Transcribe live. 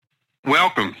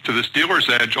Welcome to this Dealer's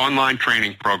Edge online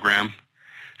training program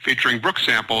featuring Brooks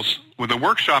Samples with a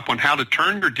workshop on how to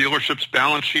turn your dealership's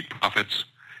balance sheet profits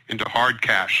into hard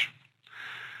cash.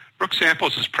 Brooks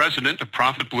Samples is president of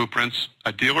Profit Blueprints,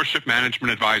 a dealership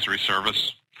management advisory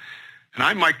service, and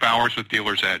I'm Mike Bowers with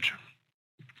Dealer's Edge.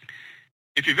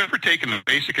 If you've ever taken a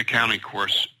basic accounting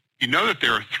course, you know that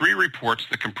there are three reports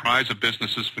that comprise a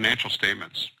business's financial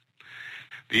statements.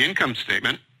 The income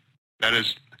statement, that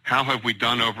is, how have we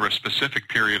done over a specific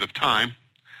period of time?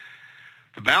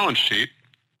 The balance sheet,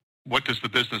 what does the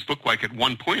business look like at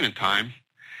one point in time?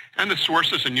 And the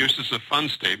sources and uses of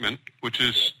funds statement, which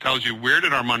tells you where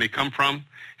did our money come from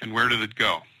and where did it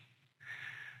go.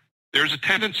 There's a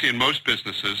tendency in most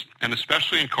businesses, and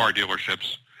especially in car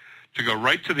dealerships, to go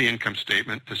right to the income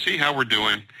statement to see how we're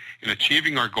doing in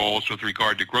achieving our goals with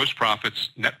regard to gross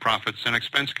profits, net profits, and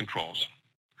expense controls.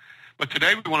 But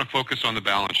today we want to focus on the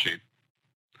balance sheet.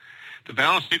 The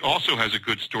balance sheet also has a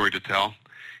good story to tell,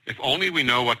 if only we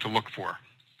know what to look for.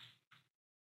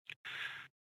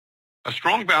 A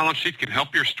strong balance sheet can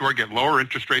help your store get lower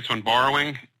interest rates on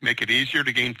borrowing, make it easier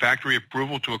to gain factory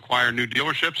approval to acquire new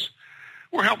dealerships,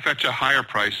 or help fetch a higher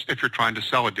price if you're trying to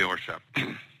sell a dealership.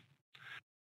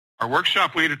 Our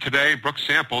workshop leader today, Brooks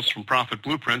Samples from Profit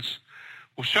Blueprints,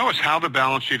 will show us how the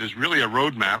balance sheet is really a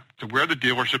roadmap to where the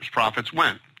dealership's profits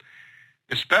went,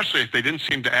 especially if they didn't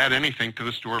seem to add anything to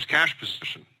the store's cash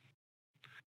position.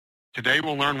 Today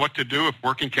we'll learn what to do if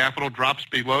working capital drops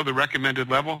below the recommended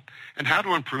level and how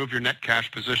to improve your net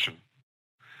cash position.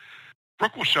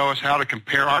 Brooke will show us how to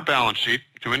compare our balance sheet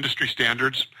to industry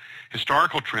standards,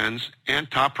 historical trends,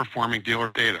 and top-performing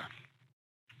dealer data.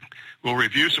 We'll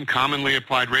review some commonly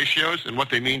applied ratios and what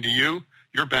they mean to you,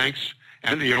 your banks,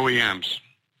 and the OEMs.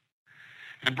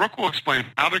 And Brooke will explain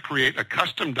how to create a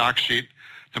custom doc sheet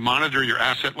to monitor your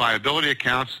asset liability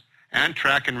accounts and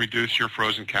track and reduce your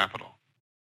frozen capital.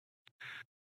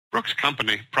 Brooks'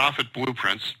 company, Profit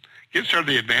Blueprints, gives her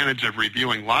the advantage of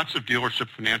reviewing lots of dealership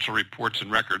financial reports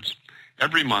and records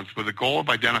every month with the goal of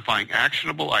identifying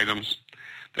actionable items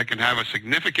that can have a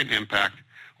significant impact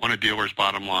on a dealer's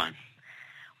bottom line.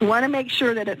 We want to make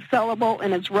sure that it's sellable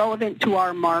and it's relevant to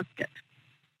our market.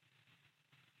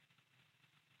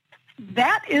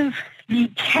 That is the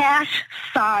cash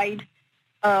side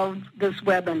of this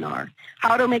webinar.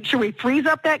 How to make sure we freeze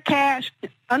up that cash,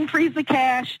 unfreeze the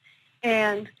cash,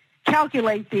 and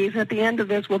calculate these. At the end of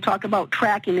this, we'll talk about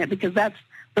tracking it because that's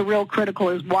the real critical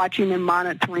is watching and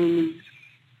monitoring these.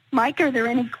 Mike, are there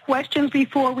any questions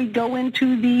before we go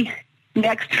into the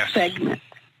next segment?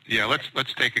 Yeah,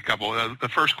 let's take a couple. The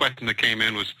first question that came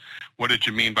in was, what did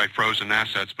you mean by frozen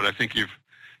assets? But I think you've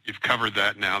covered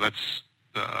that now. That's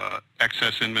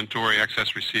excess inventory,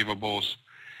 excess receivables,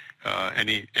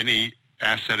 any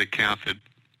asset account that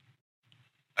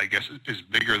I guess is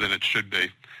bigger than it should be,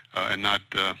 and not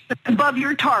above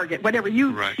your target, whatever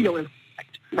you feel is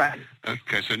right.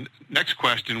 Okay. So next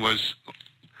question was,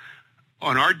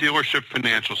 on our dealership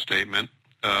financial statement,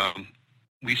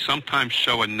 we sometimes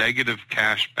show a negative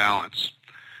cash balance,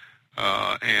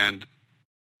 and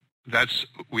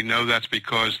we know that's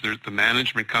because the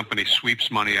management company sweeps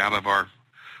money out of our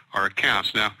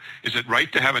accounts. Now, is it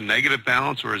right to have a negative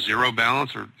balance or a zero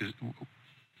balance, or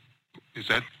is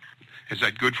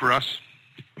that good for us?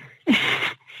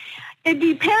 It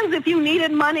depends if you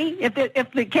needed money, if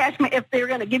they're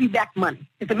going to give you back money,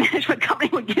 if the management company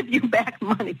would give you back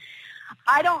money.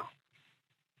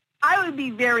 I would be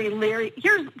very leery.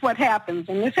 Here's what happens,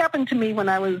 and this happened to me when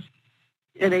I was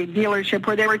at a dealership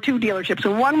where there were two dealerships,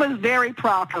 and one was very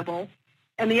profitable,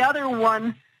 and the other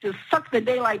one just sucked the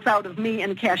daylights out of me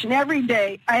and cash. And every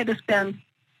day I had to spend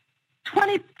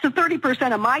 20 to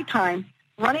 30% of my time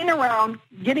running around,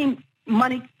 getting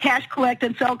money, cash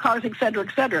collected, sell cars, et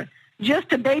cetera, just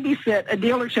to babysit a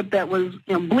dealership that was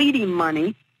bleeding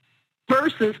money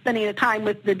versus spending the time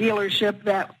with the dealership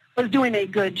that was doing a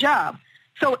good job.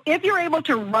 So if you're able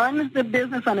to run the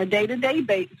business on a day-to-day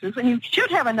basis, and you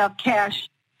should have enough cash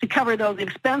to cover those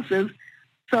expenses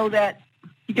so that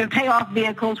you can pay off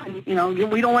vehicles when,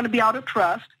 we don't want to be out of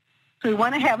trust. So we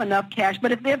want to have enough cash.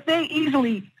 But if they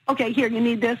easily, okay, here, you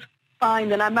need this, fine,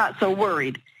 then I'm not so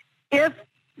worried. If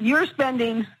you're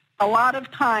spending a lot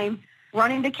of time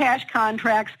running the cash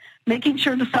contracts, making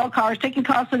sure to sell cars, taking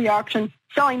costs of the auction,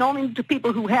 selling only to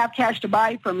people who have cash to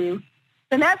buy from you,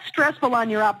 then that's stressful on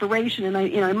your operation. And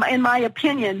in my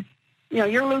opinion,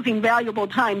 you're losing valuable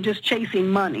time just chasing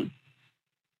money.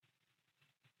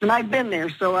 And I've been there,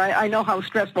 so I know how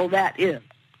stressful that is.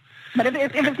 But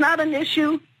if it's not an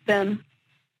issue, then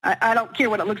I don't care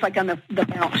what it looks like on the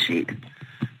balance sheet.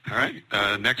 All right.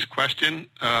 Next question.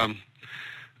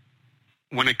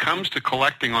 when it comes to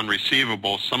collecting on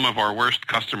receivables, some of our worst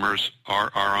customers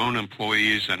are our own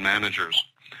employees and managers.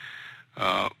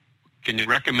 Can you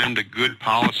recommend a good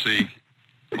policy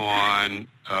on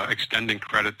extending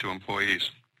credit to employees?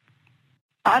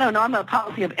 I don't know. I'm a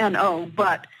policy of NO,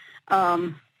 but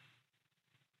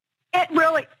it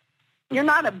really, you're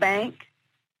not a bank,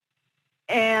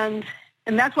 and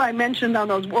that's why I mentioned on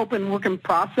those open work in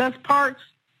process parts,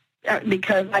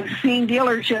 because I've seen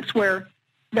dealerships where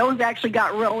those actually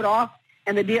got wrote off,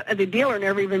 and the dealer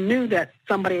never even knew that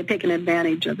somebody had taken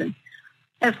advantage of it.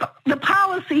 The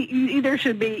policy either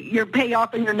should be your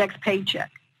payoff in your next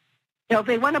paycheck. You know, if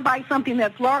they want to buy something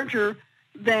that's larger,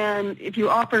 then if you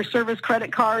offer service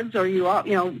credit cards or you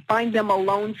find them a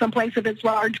loan someplace if it's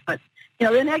large, but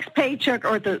the next paycheck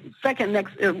or the second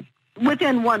next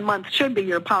within 1 month should be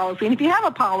your policy. And if you have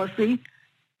a policy,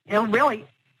 really,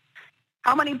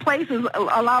 how many places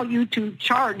allow you to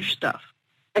charge stuff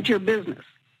at your business?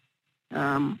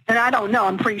 And I don't know.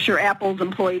 I'm pretty sure Apple's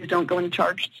employees don't go and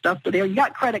charge stuff, but you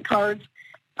got credit cards.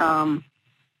 So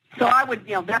I would,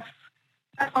 that's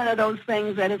one of those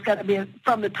things that it's got to be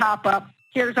from the top up.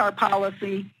 Here's our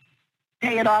policy.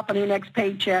 Pay it off on your next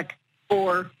paycheck,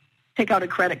 or take out a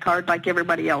credit card like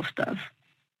everybody else does.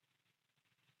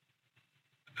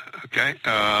 Okay.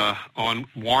 On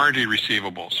warranty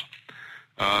receivables,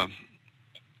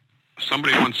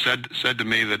 somebody once said to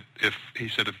me that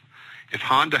if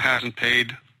Honda hasn't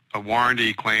paid a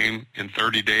warranty claim in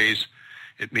 30 days,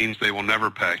 it means they will never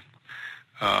pay.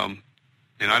 And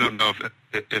I don't know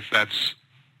if that's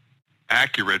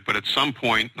accurate, but at some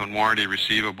point on warranty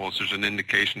receivables, there's an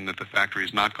indication that the factory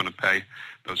is not going to pay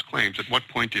those claims. At what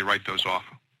point do you write those off?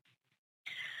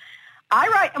 A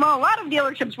lot of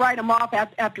dealerships write them off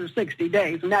after 60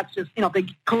 days, and that's just, they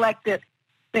collect it.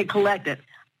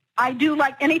 I do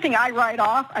like anything I write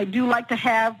off. I do like to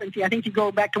have, and see, I think you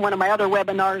go back to one of my other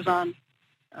webinars on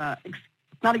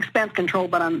not expense control,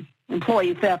 but on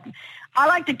employee theft. I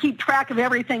like to keep track of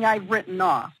everything I've written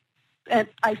off. And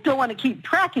I still want to keep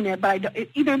tracking it, but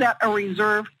either that or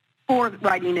reserve for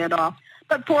writing it off.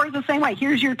 But for is the same way.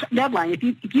 Here's your deadline.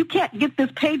 If you can't get this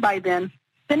paid by then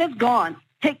it's gone.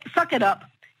 Suck it up.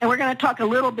 And we're going to talk a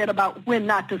little bit about when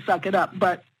not to suck it up.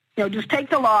 But just take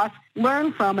the loss,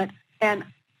 learn from it, and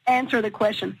answer the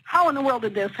question: how in the world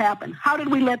did this happen? How did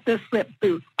we let this slip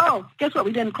through? Oh, guess what?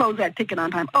 We didn't close that ticket on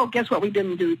time. Oh, guess what? We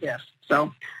didn't do this.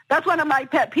 So that's one of my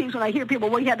pet peeves when I hear people,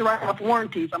 well, you had to write off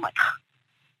warranties. I'm like,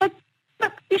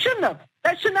 but you shouldn't have.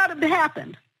 That should not have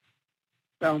happened.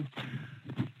 So.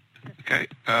 Okay.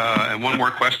 And one more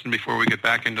question before we get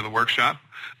back into the workshop.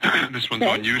 This one's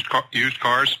on used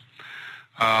cars.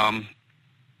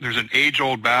 There's an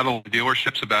age-old battle in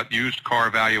dealerships about used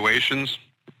car valuations.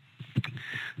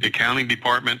 The accounting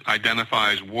department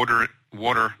identifies water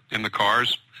in the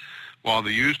cars, while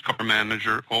the used car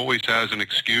manager always has an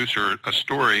excuse or a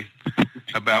story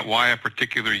about why a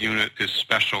particular unit is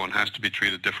special and has to be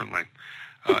treated differently.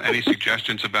 Any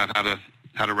suggestions about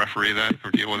how to referee that or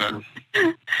deal with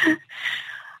that?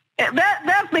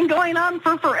 That's been going on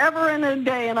for forever and a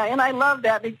day, and I love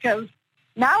that, because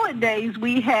nowadays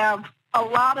we have a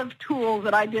lot of tools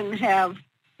that I didn't have,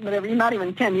 not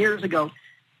even 10 years ago,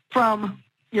 from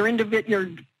your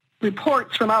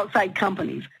reports from outside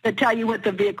companies that tell you what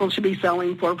the vehicle should be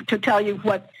selling for, to tell you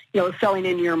what is selling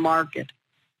in your market.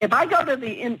 If I go to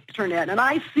the internet and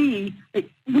I see that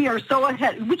we are so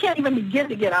ahead, we can't even begin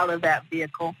to get out of that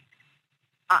vehicle.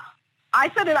 I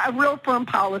set a real firm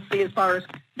policy as far as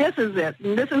this is it,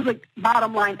 and this is the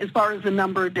bottom line as far as the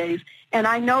number of days. And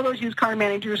I know those used car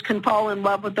managers can fall in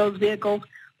love with those vehicles,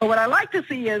 but what I like to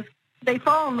see is they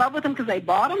fall in love with them because they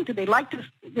bought them. Do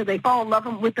they fall in love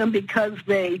with them because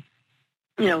they,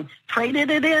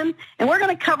 traded it in? And we're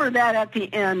going to cover that at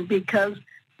the end, because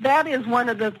that is one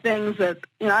of the things that,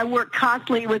 I work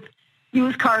constantly with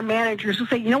used car managers who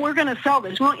say, we're going to sell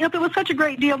this. Well, if it was such a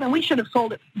great deal, then we should have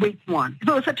sold it week one, if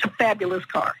it was such a fabulous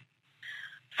car.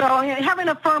 So having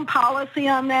a firm policy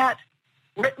on that,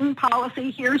 written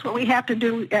policy, here's what we have to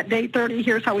do at day 30,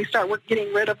 here's how we start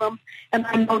getting rid of them. And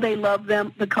I know they love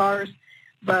them, the cars,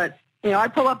 but, I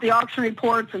pull up the auction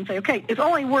reports and say, okay, it's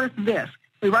only worth this.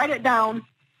 We write it down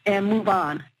and move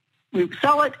on. We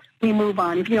sell it, we move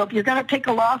on. If you're going to take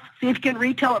a loss, see if you can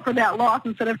retail it for that loss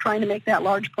instead of trying to make that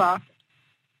large profit.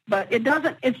 But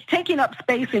it's taking up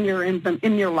space in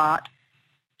your lot.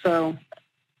 So,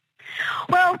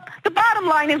 well, the bottom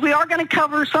line is we are going to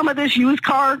cover some of this used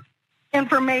car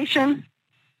information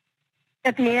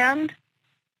at the end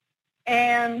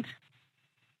and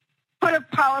put a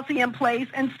policy in place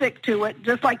and stick to it,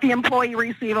 just like the employee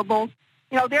receivables.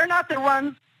 They're not the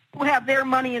ones who have their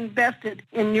money invested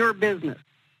in your business.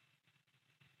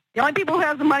 The only people who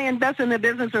have the money invested in the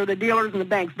business are the dealers and the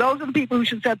banks. Those are the people who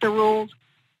should set the rules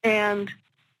and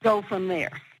go from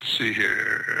there. Let's see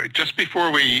here. Just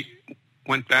before we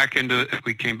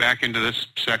came back into this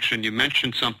section, you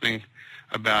mentioned something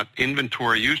about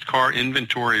used car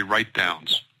inventory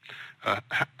write-downs.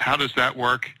 How does that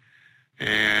work?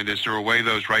 And is there a way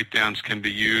those write-downs can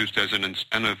be used as an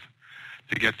incentive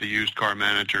to get the used car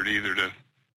manager to either to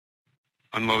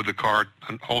unload the car,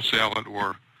 wholesale it,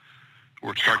 or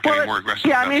start getting more aggressive?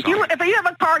 Yeah, I mean, if you have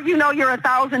a car, you know you're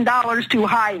 $1,000 too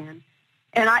high in,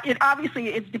 and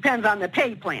it depends on the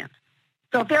pay plan.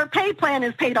 So if their pay plan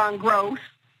is paid on gross,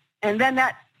 and then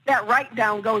that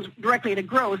write-down goes directly to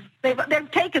gross,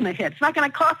 they've taken the hit. It's not going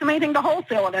to cost them anything to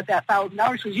wholesale it at that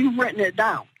 $1,000 because you've written it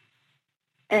down.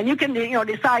 And you can,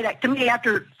 decide that, to me,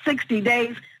 after 60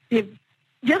 days,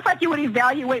 just like you would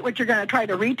evaluate what you're going to try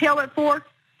to retail it for,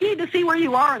 you need to see where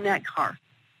you are in that car.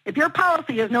 If your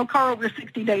policy is no car over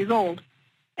 60 days old,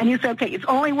 and you say, okay, it's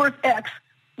only worth X,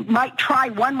 you might try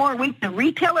one more week to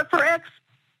retail it for X,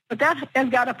 but that has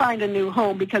got to find a new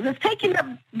home because it's taking up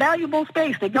valuable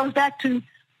space. It goes back to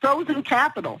frozen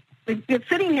capital. It's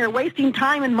sitting here wasting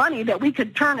time and money that we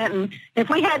could turn it. And if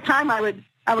we had time, I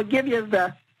would give you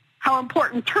how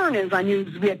important turn is on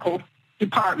used vehicle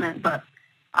department. But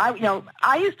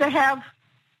I used to have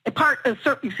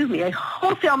a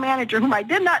wholesale manager whom I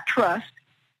did not trust.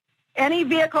 Any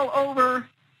vehicle over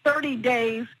 30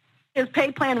 days, his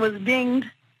pay plan was dinged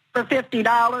for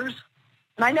 $50.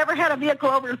 And I never had a vehicle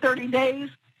over 30 days,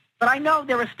 but I know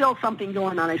there was still something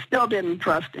going on. I still didn't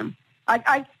trust him.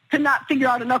 I could not figure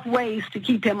out enough ways to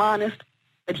keep him honest,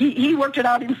 but he worked it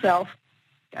out himself.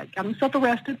 Got himself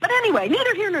arrested. But anyway,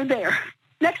 neither here nor there.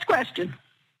 Next question.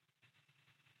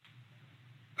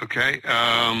 Okay.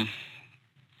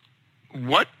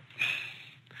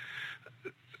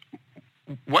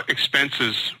 What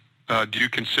expenses do you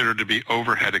consider to be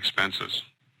overhead expenses?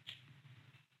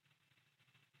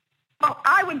 Well,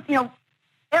 I would,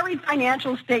 every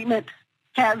financial statement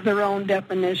has their own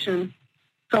definition.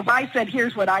 So if I said,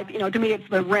 here's what to me it's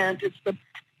the rent, it's the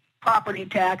property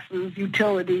taxes,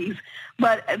 utilities,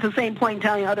 but at the same point in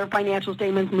time, other financial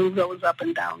statements move those up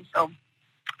and down. So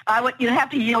you have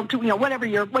to yield to, what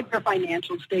your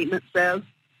financial statement says,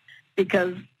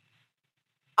 because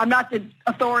I'm not the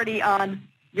authority on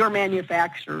your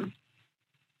manufacturer.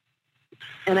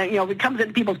 And, it comes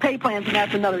into people's pay plans, and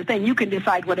that's another thing. You can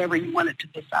decide whatever you want it to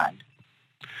decide.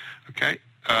 Okay.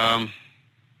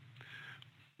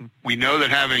 We know that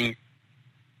having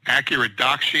accurate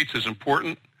doc sheets is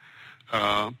important.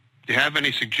 Do you have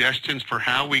any suggestions for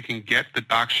how we can get the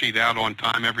doc sheet out on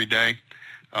time every day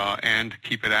and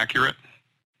keep it accurate?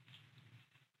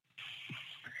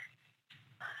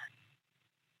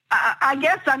 I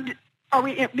guess the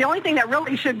only thing that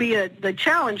really should be the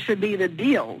challenge should be the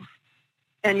deals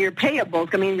and your payables.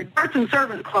 I mean, your parts and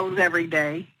service close every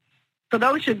day, so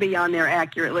those should be on there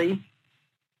accurately.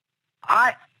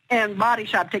 And body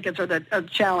shop tickets are a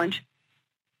challenge.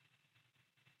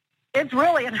 It's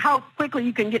really in how quickly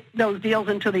you can get those deals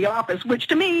into the office, which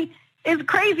to me is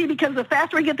crazy because the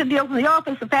faster we get the deals in the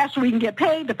office, the faster we can get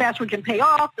paid, the faster we can pay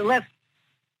off, the less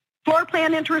floor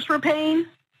plan interest we're paying.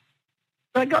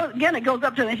 But it goes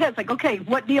up to the head. It's like, okay,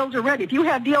 what deals are ready? If you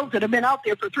have deals that have been out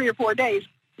there for 3 or 4 days,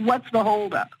 what's the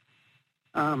holdup?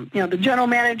 The general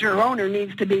manager or owner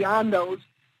needs to be on those.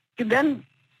 Then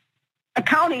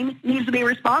accounting needs to be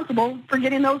responsible for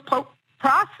getting those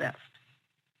processed.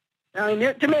 I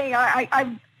mean, to me,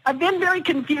 I've been very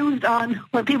confused on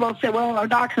when people say, well, our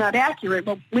doc's not accurate.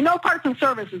 Well, we know parts and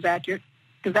service is accurate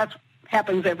because that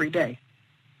happens every day.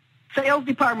 Sales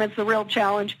department's the real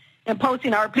challenge, and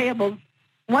posting our payables.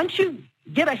 Once you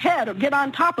get ahead or get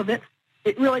on top of it,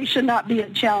 it really should not be a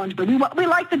challenge. But we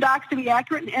like the docs to be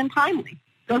accurate and timely.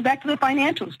 Goes back to the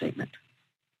financial statement.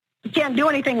 You can't do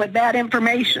anything with bad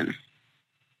information.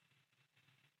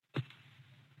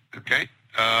 Okay.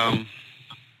 All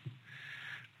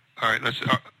right.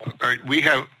 All right. We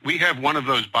have one of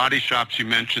those body shops you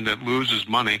mentioned that loses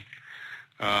money.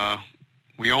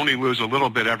 We only lose a little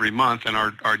bit every month, and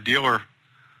our dealer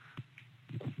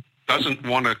doesn't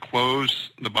want to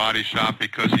close the body shop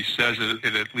because he says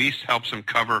it at least helps him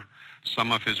cover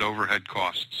some of his overhead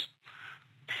costs.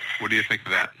 What do you think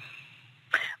of that?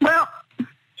 Well,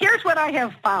 here's what I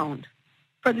have found.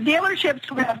 For the dealerships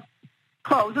who have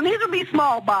closed, and these will be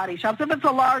small body shops. If it's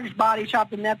a large body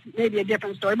shop, then that's maybe a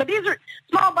different story. But these are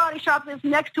small body shops. It's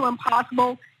next to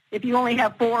impossible. If you only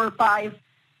have 4 or 5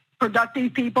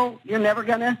 productive people, you're never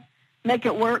going to make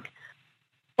it work.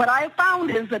 What I have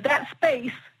found is that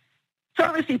space,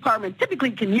 service department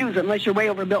typically can use it unless you're way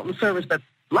overbuilt in service. But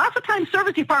lots of times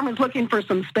service department's looking for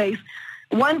some space.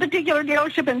 One particular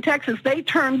dealership in Texas, they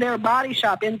turned their body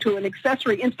shop into an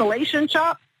accessory installation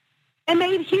shop and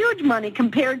made huge money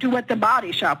compared to what the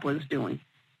body shop was doing.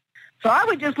 So I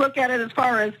would just look at it as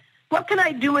far as, what can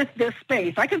I do with this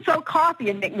space? I can sell coffee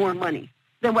and make more money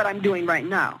than what I'm doing right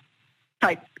now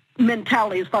type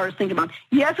mentality as far as thinking about.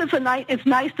 Yes, it's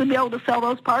nice to be able to sell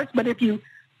those parts, but if you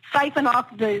siphon off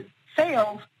the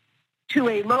sales to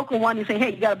a local one, you say,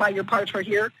 hey, you got to buy your parts for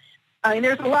here. I mean,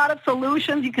 there's a lot of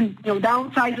solutions. You can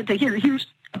downsize it to here's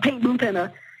a paint booth and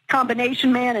a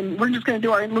combination man, and we're just going to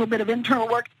do our little bit of internal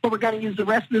work, but we're going to use the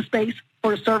rest of the space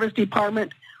for a service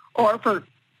department or for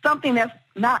something that's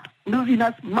not losing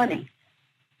us money.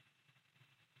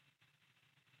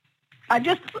 I've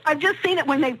just seen it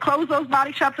when they've closed those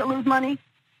body shops that lose money.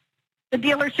 The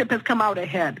dealership has come out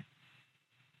ahead.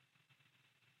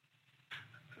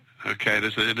 Okay,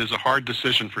 it is a hard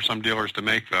decision for some dealers to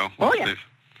make, though. Oh, yeah.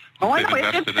 I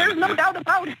know. There's no doubt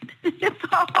about it. It's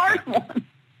a hard one.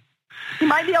 You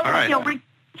might be able to bring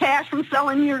cash from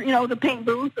selling your, the paint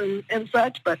booth and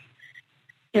such, but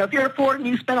if you're a Ford and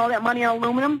you spend all that money on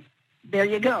aluminum, there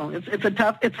you go. It's a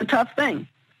tough thing.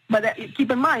 But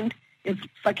keep in mind, it's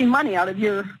sucking money out of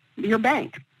your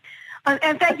bank.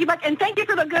 And thank you, Buck, and thank you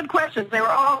for the good questions. They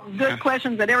were all good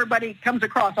questions that everybody comes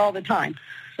across all the time.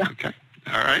 So. Okay.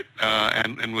 All right.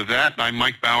 And with that, I'm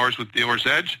Mike Bowers with Dealer's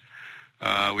Edge.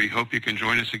 We hope you can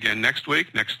join us again next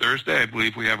week, next Thursday. I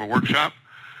believe we have a workshop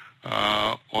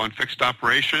on fixed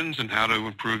operations and how to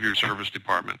improve your service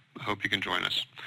department. I hope you can join us.